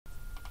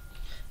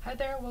Hi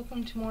there,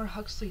 welcome to more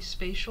Huxley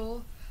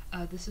Spatial.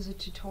 This is a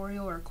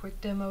tutorial or a quick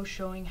demo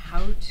showing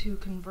how to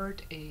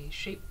convert a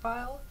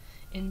shapefile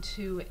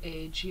into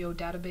a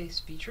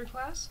Geodatabase feature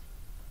class.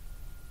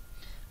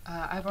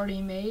 I've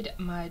already made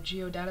my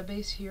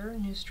Geodatabase here,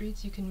 New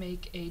Streets. You can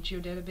make a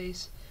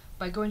Geodatabase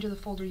by going to the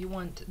folder you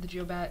want the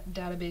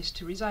Geodatabase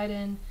to reside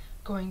in,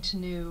 going to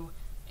New,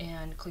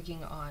 and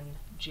clicking on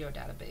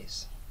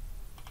Geodatabase.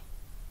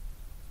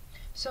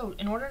 So,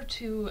 in order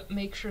to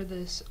make sure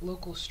this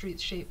local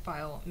streets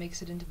shapefile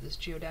makes it into this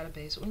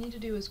Geodatabase, what we need to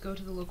do is go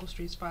to the local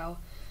streets file,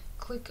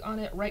 click on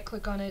it,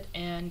 right-click on it,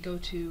 and go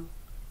to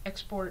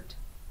Export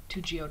to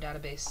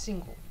Geodatabase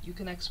Single. You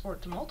can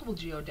export to multiple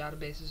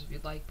geodatabases if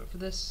you'd like, but for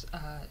this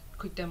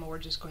quick demo, we're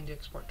just going to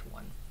export to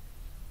one.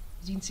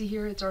 As you can see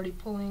here, it's already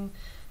pulling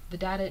the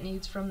data it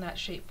needs from that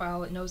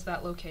shapefile. It knows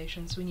that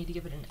location, so we need to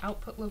give it an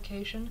output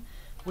location,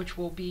 which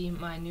will be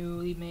my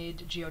newly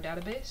made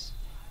Geodatabase.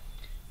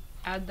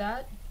 Add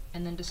that,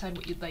 and then decide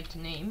what you'd like to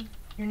name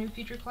your new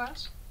feature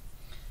class.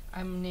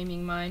 I'm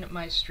naming mine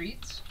My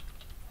Streets.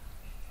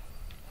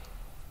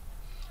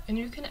 And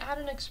you can add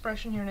an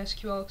expression here, an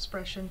SQL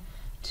expression,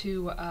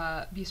 to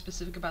be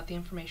specific about the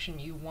information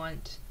you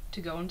want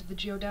to go into the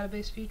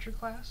Geodatabase feature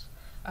class.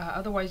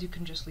 Otherwise, you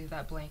can just leave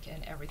that blank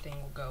and everything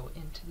will go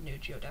into the new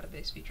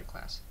Geodatabase feature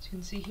class. As you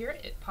can see here,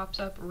 it pops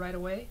up right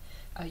away.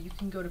 You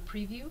can go to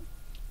Preview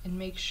and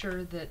make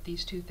sure that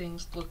these two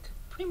things look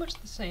pretty much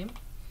the same.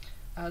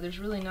 There's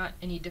really not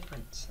any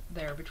difference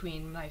there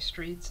between My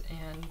Streets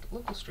and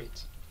Local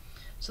Streets.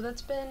 So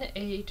that's been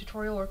a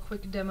tutorial or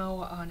quick demo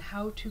on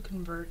how to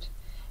convert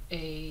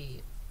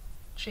a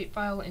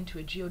shapefile into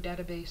a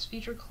Geodatabase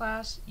feature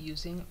class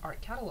using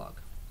ArcCatalog.